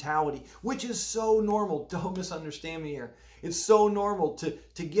me mentality, which is so normal, don't misunderstand me here. It's so normal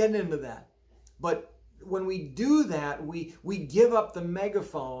to get into that. But when we do that, we give up the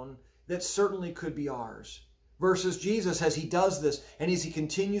megaphone that certainly could be ours. Versus Jesus, as he does this, and as he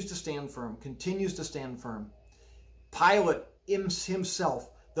continues to stand firm, Pilate himself,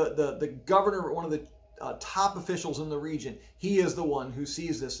 the governor, one of the top officials in the region, he is the one who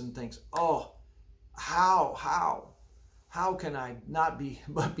sees this and thinks, oh, how can I not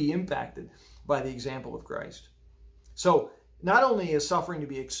be impacted by the example of Christ? So not only is suffering to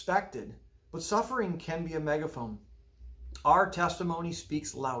be expected, but suffering can be a megaphone. Our testimony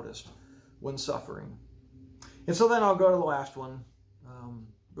speaks loudest when suffering. And so then I'll go to the last one,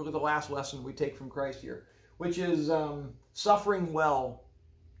 really the last lesson we take from Christ here, which is suffering well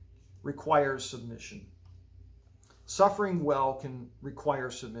requires submission. Suffering well can require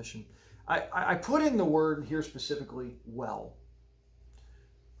submission. I put in the word here specifically, well.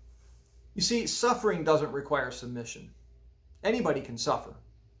 You see, suffering doesn't require submission. Anybody can suffer.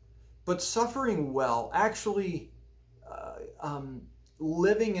 But suffering well, actually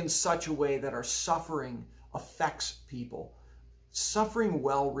living in such a way that our suffering affects people. Suffering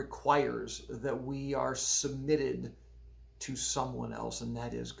well requires that we are submitted to someone else, and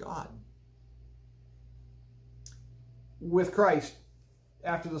that is God. With Christ,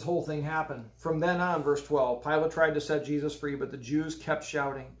 after this whole thing happened, from then on, verse 12, Pilate tried to set Jesus free, but the Jews kept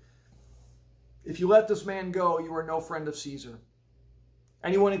shouting, "If you let this man go, you are no friend of Caesar.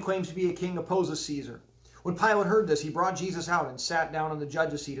 Anyone who claims to be a king opposes Caesar. When Pilate heard this, he brought Jesus out and sat down on the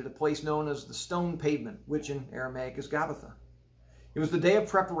judge's seat at a place known as the Stone Pavement, which in Aramaic is Gabbatha. It was the day of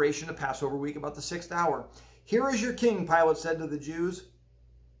preparation to Passover week, about the 6th hour. "Here is your king," Pilate said to the Jews.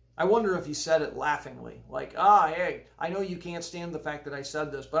 I wonder if he said it laughingly, like, hey, I know you can't stand the fact that I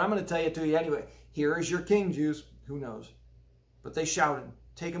said this, but I'm going to tell it to you anyway. "Here is your king, Jews." Who knows? But they shouted,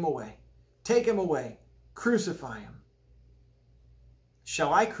 "Take him away. Take him away. Crucify him."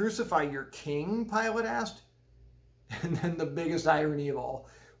 "Shall I crucify your king?" Pilate asked. And then the biggest irony of all,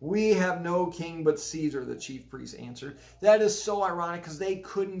 "We have no king but Caesar," the chief priests answered. That is so ironic because they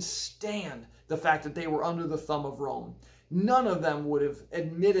couldn't stand the fact that they were under the thumb of Rome. None of them would have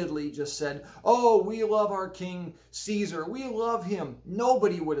admittedly just said, "Oh, we love our king Caesar. We love him."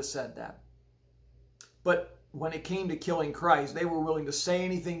 Nobody would have said that. But when it came to killing Christ, they were willing to say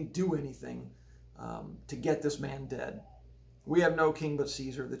anything, do anything to get this man dead. "We have no king but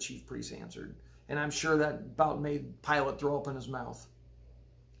Caesar," the chief priests answered. And I'm sure that about made Pilate throw up in his mouth.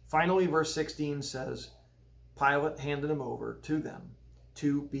 Finally, verse 16 says, Pilate handed him over to them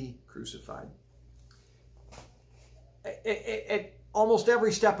to be crucified. At almost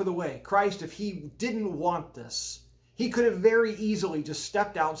every step of the way, Christ, if he didn't want this, he could have very easily just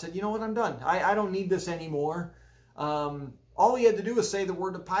stepped out and said, "You know what, I'm done. I don't need this anymore." All he had to do was say the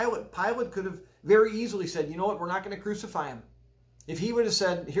word to Pilate. Pilate could have very easily said, "You know what, we're not going to crucify him." If he would have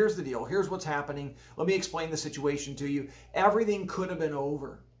said, "Here's the deal. Here's what's happening. Let me explain the situation to you," everything could have been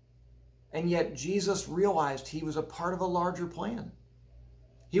over. And yet Jesus realized he was a part of a larger plan.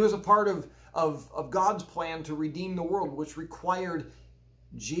 He was a part of God's plan to redeem the world, which required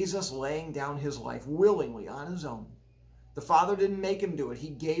Jesus laying down his life willingly on his own. The Father didn't make him do it. He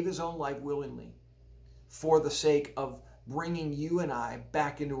gave his own life willingly for the sake of bringing you and I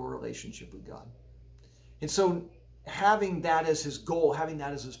back into a relationship with God. And so having that as his goal, having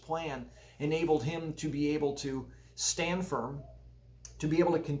that as his plan, enabled him to be able to stand firm, to be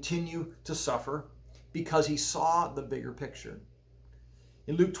able to continue to suffer, because he saw the bigger picture.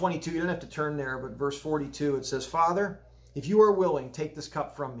 In Luke 22, you don't have to turn there, but verse 42, it says, "Father, if you are willing, take this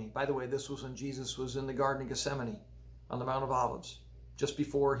cup from me." By the way, this was when Jesus was in the Garden of Gethsemane on the Mount of Olives, just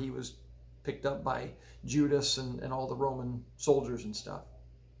before he was picked up by Judas and all the Roman soldiers and stuff.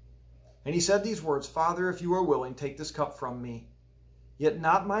 And he said these words, "Father, if you are willing, take this cup from me. Yet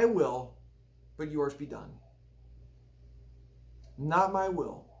not my will, but yours be done." Not my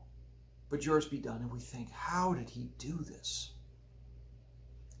will, but yours be done. And we think, how did he do this?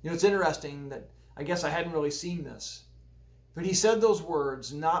 You know, it's interesting that I guess I hadn't really seen this. But he said those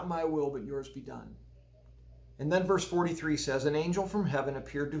words, "Not my will, but yours be done." And then verse 43 says, "An angel from heaven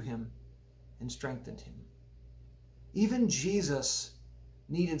appeared to him and strengthened him." Even Jesus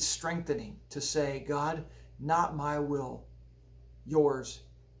needed strengthening to say, "God, not my will, yours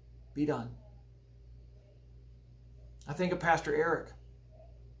be done." I think of Pastor Eric.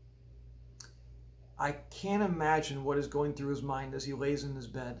 I can't imagine what is going through his mind as he lays in his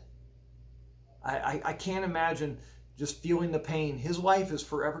bed. I can't imagine just feeling the pain. His life is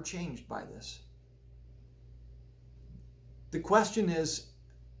forever changed by this. The question is,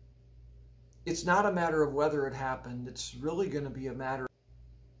 it's not a matter of whether it happened. It's really going to be a matter of,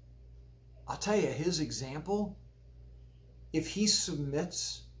 I'll tell you, his example, if he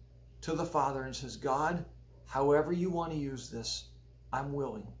submits to the Father and says, "God, however you want to use this, I'm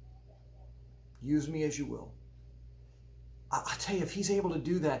willing. Use me as you will." I'll tell you, if he's able to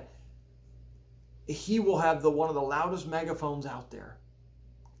do that, he will have one of the loudest megaphones out there.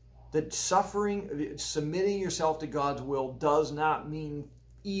 That suffering, submitting yourself to God's will does not mean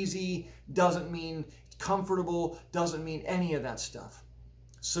easy, doesn't mean comfortable, doesn't mean any of that stuff.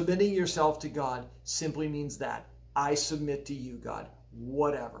 Submitting yourself to God simply means that. I submit to you, God,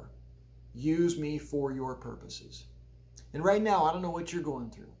 whatever. Use me for your purposes. And right now, I don't know what you're going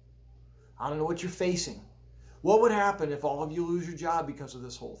through. I don't know what you're facing. What would happen if all of you lose your job because of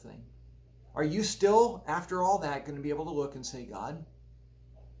this whole thing? Are you still, after all that, going to be able to look and say, "God,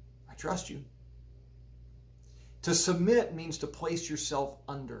 I trust you"? To submit means to place yourself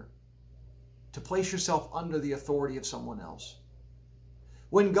under. To place yourself under the authority of someone else.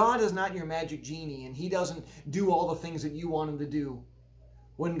 When God is not your magic genie and he doesn't do all the things that you want him to do,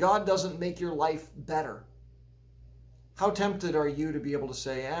 when God doesn't make your life better, how tempted are you to be able to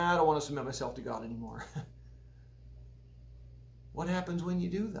say, "I don't want to submit myself to God anymore"? What happens when you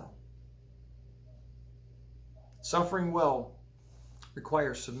do, though? Suffering well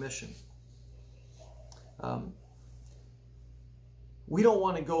requires submission. We don't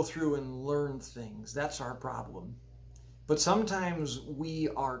want to go through and learn things. That's our problem. But sometimes we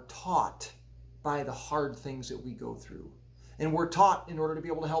are taught by the hard things that we go through. And we're taught in order to be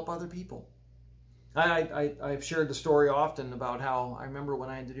able to help other people. I've shared the story often about how I remember when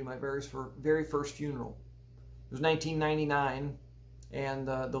I had to do my very first funeral. It was 1999, and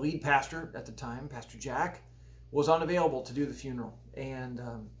the lead pastor at the time, Pastor Jack, was unavailable to do the funeral. And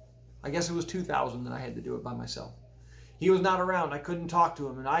I guess it was 2000 that I had to do it by myself. He was not around. I couldn't talk to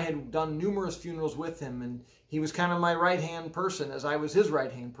him, and I had done numerous funerals with him, and he was kind of my right-hand person as I was his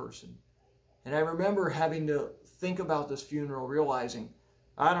right-hand person. And I remember having to think about this funeral, realizing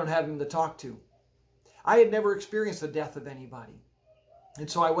I don't have him to talk to. I had never experienced the death of anybody. And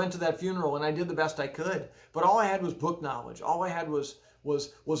so I went to that funeral and I did the best I could. But all I had was book knowledge. All I had was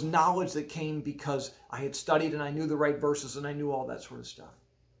knowledge that came because I had studied and I knew the right verses and I knew all that sort of stuff.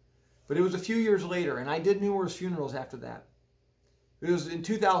 But it was a few years later, and I did numerous funerals after that. It was in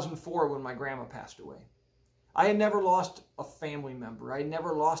 2004 when my grandma passed away. I had never lost a family member. I had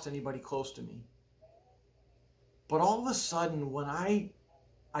never lost anybody close to me. But all of a sudden, when I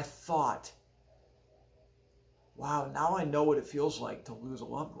thought, wow, now I know what it feels like to lose a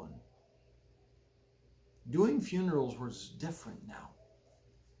loved one. Doing funerals was different now.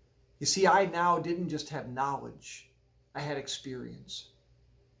 You see, I now didn't just have knowledge, I had experience.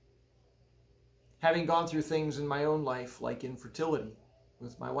 Having gone through things in my own life, like infertility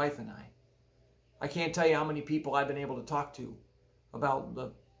with my wife and I can't tell you how many people I've been able to talk to about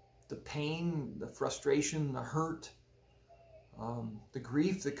the pain, the frustration, the hurt, the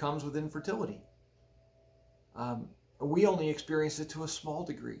grief that comes with infertility. We only experienced it to a small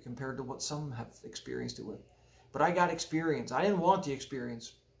degree compared to what some have experienced it with. But I got experience. I didn't want the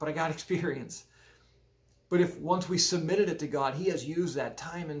experience, but I got experience. But if once we submitted it to God, He has used that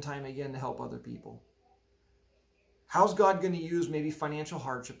time and time again to help other people. How's God going to use maybe financial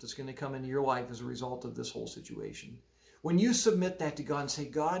hardship that's going to come into your life as a result of this whole situation? When you submit that to God and say,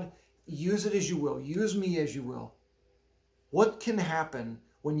 God, use it as you will, use me as you will, what can happen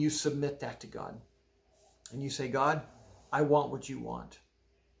when you submit that to God? And you say, God, I want what you want.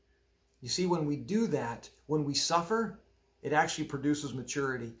 You see, when we do that, when we suffer, it actually produces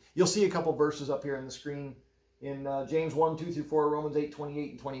maturity. You'll see a couple verses up here on the screen in James 1, 2 through 4, Romans 8,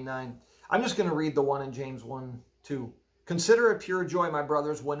 28 and 29. I'm just going to read the one in James 1, 2. Consider it pure joy, my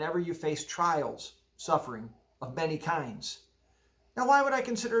brothers, whenever you face trials, suffering of many kinds. Now, why would I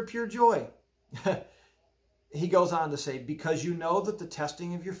consider it pure joy? He goes on to say, because you know that the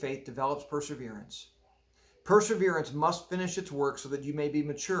testing of your faith develops perseverance. Perseverance must finish its work so that you may be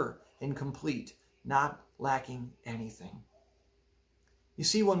mature and complete, not lacking anything. You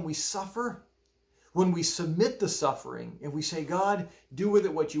see, when we suffer, when we submit to suffering and we say, God, do with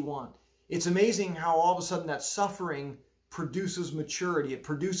it what you want, it's amazing how all of a sudden that suffering produces maturity. It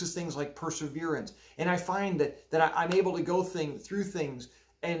produces things like perseverance. And I find that I'm able to go through things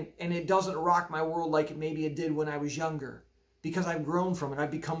and it doesn't rock my world like maybe it did when I was younger, because I've grown from it. I've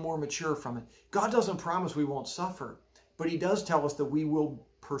become more mature from it. God doesn't promise we won't suffer, but He does tell us that we will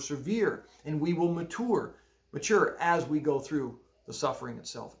persevere and we will mature as we go through the suffering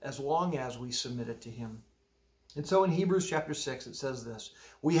itself, as long as we submit it to Him. And so in Hebrews chapter 6, it says this,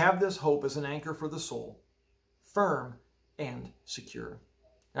 we have this hope as an anchor for the soul, firm and secure.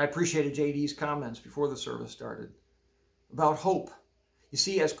 And I appreciated JD's comments before the service started about hope. You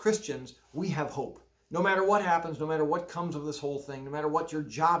see, as Christians, we have hope. No matter what happens, no matter what comes of this whole thing, no matter what your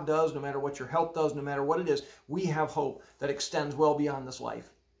job does, no matter what your health does, no matter what it is, we have hope that extends well beyond this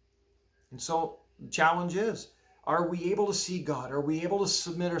life. And so the challenge is, are we able to see God? Are we able to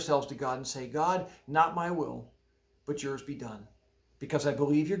submit ourselves to God and say, God, not my will, but yours be done, because I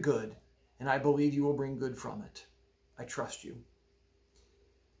believe you're good, and I believe you will bring good from it. I trust you.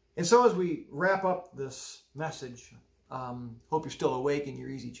 And so as we wrap up this message, hope you're still awake in your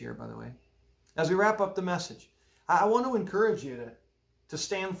easy chair, by the way. As we wrap up the message, I want to encourage you to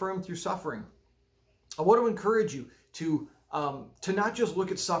stand firm through suffering. I want to encourage you to not just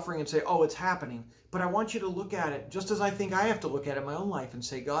look at suffering and say, oh, it's happening, but I want you to look at it just as I think I have to look at it in my own life and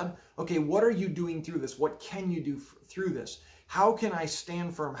say, God, okay, what are you doing through this? What can you do through this? How can I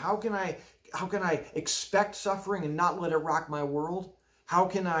stand firm? How can I expect suffering and not let it rock my world? How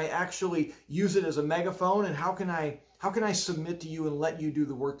can I actually use it as a megaphone? And how can I submit to you and let you do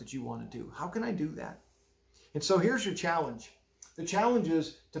the work that you want to do? How can I do that? And so here's your challenge. The challenge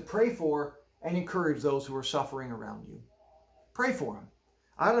is to pray for and encourage those who are suffering around you. Pray for them.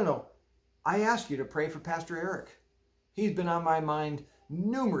 I don't know. I ask you to pray for Pastor Eric. He's been on my mind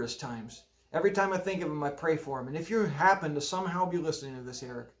numerous times. Every time I think of him, I pray for him. And if you happen to somehow be listening to this,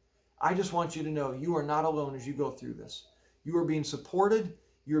 Eric, I just want you to know you are not alone as you go through this. You are being supported.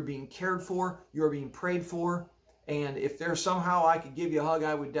 You are being cared for. You are being prayed for. And if there's somehow I could give you a hug,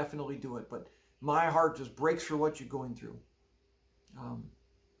 I would definitely do it. But my heart just breaks for what you're going through.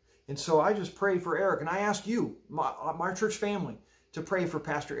 And so I just pray for Eric, and I ask you, my church family, to pray for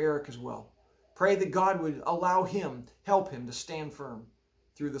Pastor Eric as well. Pray that God would allow him, help him to stand firm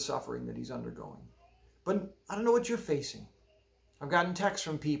through the suffering that he's undergoing. But I don't know what you're facing. I've gotten texts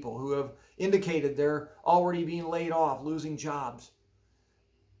from people who have indicated they're already being laid off, losing jobs.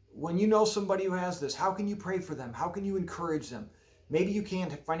 When you know somebody who has this, how can you pray for them? How can you encourage them? Maybe you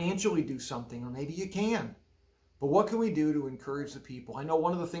can't financially do something, or maybe you can. But what can we do to encourage the people? I know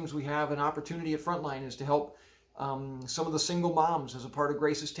one of the things we have an opportunity at Frontline is to help some of the single moms as a part of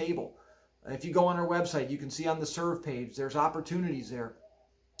Grace's Table. If you go on our website, you can see on the serve page, there's opportunities there,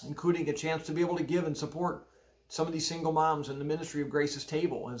 including a chance to be able to give and support some of these single moms in the ministry of Grace's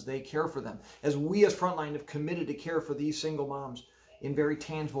Table as they care for them, as we as Frontline have committed to care for these single moms in very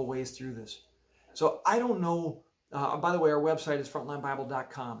tangible ways through this. So I don't know, by the way, our website is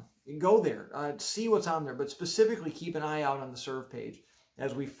frontlinebible.com. You can go there, see what's on there, but specifically keep an eye out on the serve page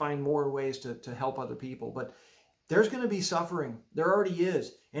as we find more ways to help other people. But there's going to be suffering. There already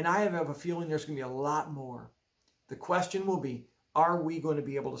is. And I have a feeling there's going to be a lot more. The question will be, are we going to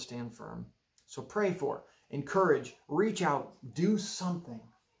be able to stand firm? So pray for, encourage, reach out, do something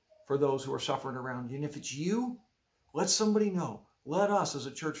for those who are suffering around you. And if it's you, let somebody know. Let us as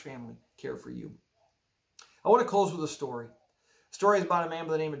a church family care for you. I want to close with a story. The story is about a man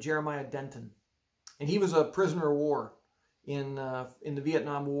by the name of Jeremiah Denton. And he was a prisoner of war in the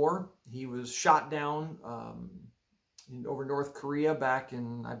Vietnam War. He was shot down over North Korea back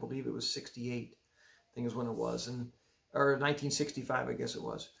in, I believe it was 68, I think is when it was, or 1965, I guess it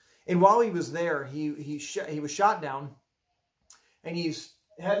was. And while he was there, he was shot down, and he's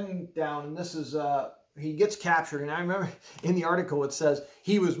heading down, and this is, he gets captured. And I remember in the article it says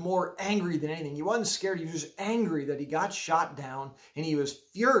he was more angry than anything. He wasn't scared, he was just angry that he got shot down, and he was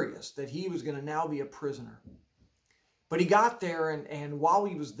furious that he was going to now be a prisoner. But he got there, and while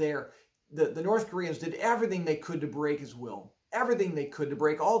he was there, the North Koreans did everything they could to break his will. Everything they could to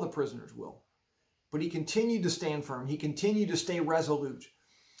break all the prisoners' will. But he continued to stand firm. He continued to stay resolute.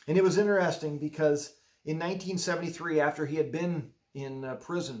 And it was interesting because in 1973, after he had been in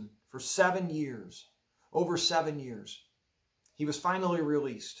prison for 7 years, over 7 years, he was finally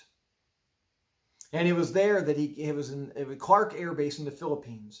released. And it was there that it was in Clark Air Base in the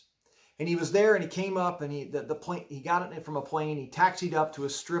Philippines. And he was there, and he came up, and he got it from a plane. He taxied up to a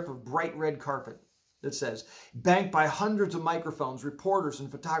strip of bright red carpet that says, banked by hundreds of microphones, reporters,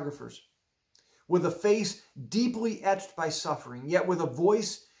 and photographers. With a face deeply etched by suffering, yet with a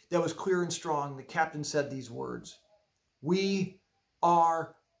voice that was clear and strong, the captain said these words: "We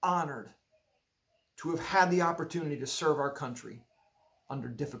are honored to have had the opportunity to serve our country under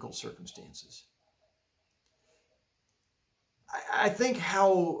difficult circumstances." I think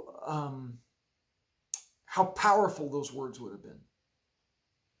how powerful those words would have been.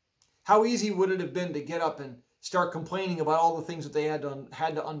 How easy would it have been to get up and start complaining about all the things that they had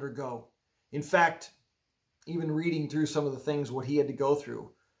to undergo. In fact, even reading through some of the things, what he had to go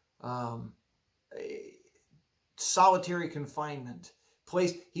through, solitary confinement,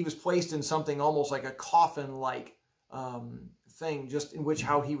 he was placed in something almost like a coffin-like thing, just in which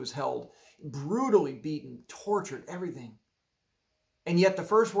how he was held, brutally beaten, tortured, everything. And yet the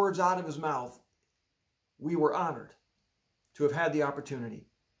first words out of his mouth, "We were honored to have had the opportunity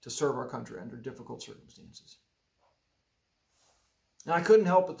to serve our country under difficult circumstances." And I couldn't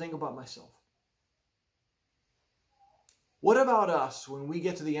help but think about myself. What about us when we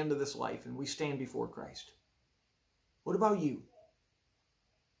get to the end of this life and we stand before Christ? What about you?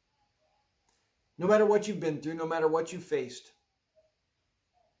 No matter what you've been through, no matter what you've faced,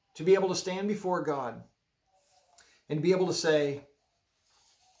 to be able to stand before God and be able to say,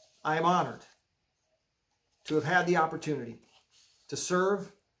 "I am honored to have had the opportunity to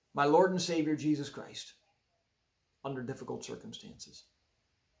serve my Lord and Savior Jesus Christ under difficult circumstances."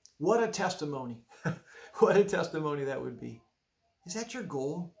 What a testimony. What a testimony that would be. Is that your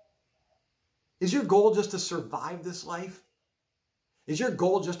goal? Is your goal just to survive this life? Is your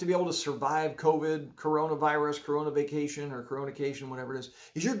goal just to be able to survive COVID, coronavirus, corona vacation, or coronacation, whatever it is?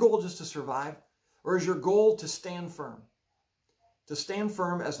 Is your goal just to survive? Or is your goal to stand firm? To stand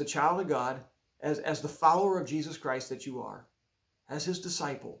firm as the child of God, as the follower of Jesus Christ that you are, as his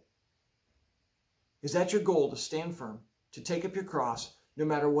disciple. Is that your goal, to stand firm, to take up your cross, no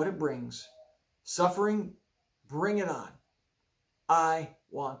matter what it brings? Suffering, bring it on. I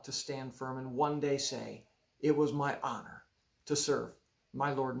want to stand firm and one day say, it was my honor to serve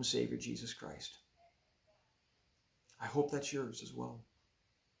my Lord and Savior Jesus Christ. I hope that's yours as well.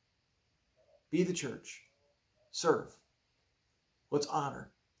 Be the church. Serve. Let's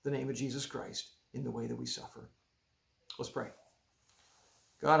honor the name of Jesus Christ in the way that we suffer. Let's pray.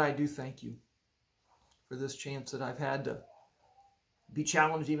 God, I do thank you for this chance that I've had to be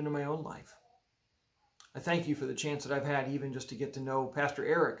challenged even in my own life. I thank you for the chance that I've had even just to get to know Pastor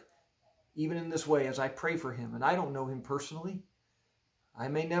Eric, even in this way as I pray for him. And I don't know him personally. I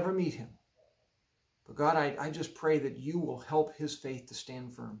may never meet him. But God, I just pray that you will help his faith to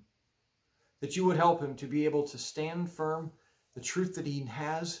stand firm. That you would help him to be able to stand firm, the truth that he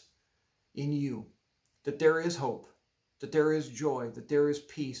has in you. That there is hope, that there is joy, that there is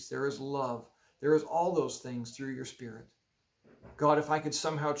peace, there is love. There is all those things through your Spirit. God, if I could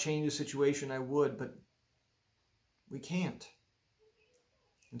somehow change the situation, I would, but we can't.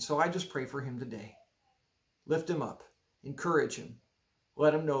 And so I just pray for him today. Lift him up. Encourage him.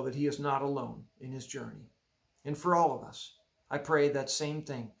 Let him know that he is not alone in his journey. And for all of us, I pray that same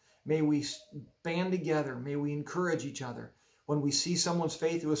thing. May we band together. May we encourage each other. When we see someone's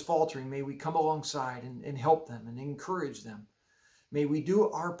faith who is faltering, may we come alongside and help them and encourage them. May we do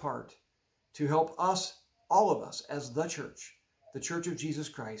our part to help us, all of us, as the Church of Jesus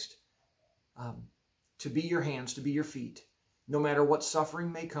Christ, to be your hands, to be your feet, no matter what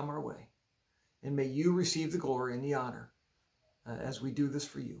suffering may come our way. And may you receive the glory and the honor as we do this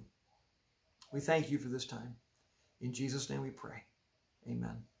for you. We thank you for this time. In Jesus' name we pray.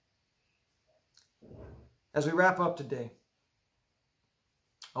 Amen. As we wrap up today,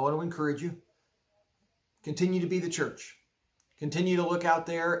 I want to encourage you. Continue to be the church. Continue to look out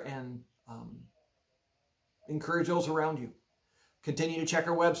there and encourage those around you. Continue to check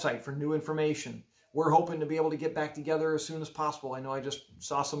our website for new information. We're hoping to be able to get back together as soon as possible. I know I just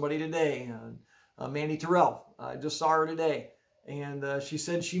saw somebody today, Mandy Terrell. I just saw her today. And she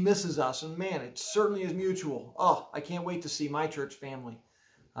said she misses us. And man, it certainly is mutual. Oh, I can't wait to see my church family.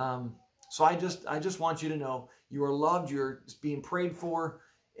 So I just want you to know you are loved. You're being prayed for.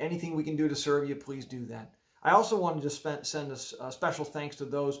 Anything we can do to serve you, please do that. I also wanted to send a special thanks to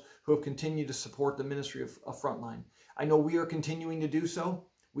those who have continued to support the ministry of Frontline. I know we are continuing to do so.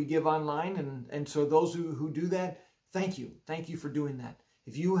 We give online, and so those who do that, thank you. Thank you for doing that.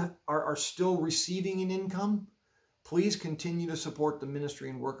 If you are still receiving an income, please continue to support the ministry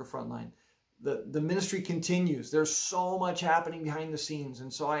and work of Frontline. The ministry continues. There's so much happening behind the scenes,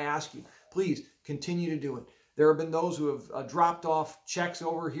 and so I ask you, please continue to do it. There have been those who have dropped off checks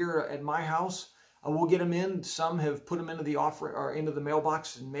over here at my house. We'll get them in. Some have put them into the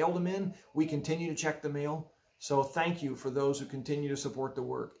mailbox and mailed them in. We continue to check the mail. So thank you for those who continue to support the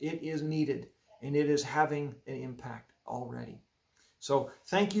work. It is needed, and it is having an impact already. So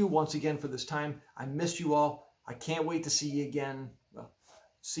thank you once again for this time. I missed you all. I can't wait to see you again. Well,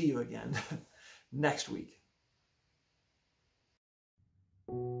 see you again next week.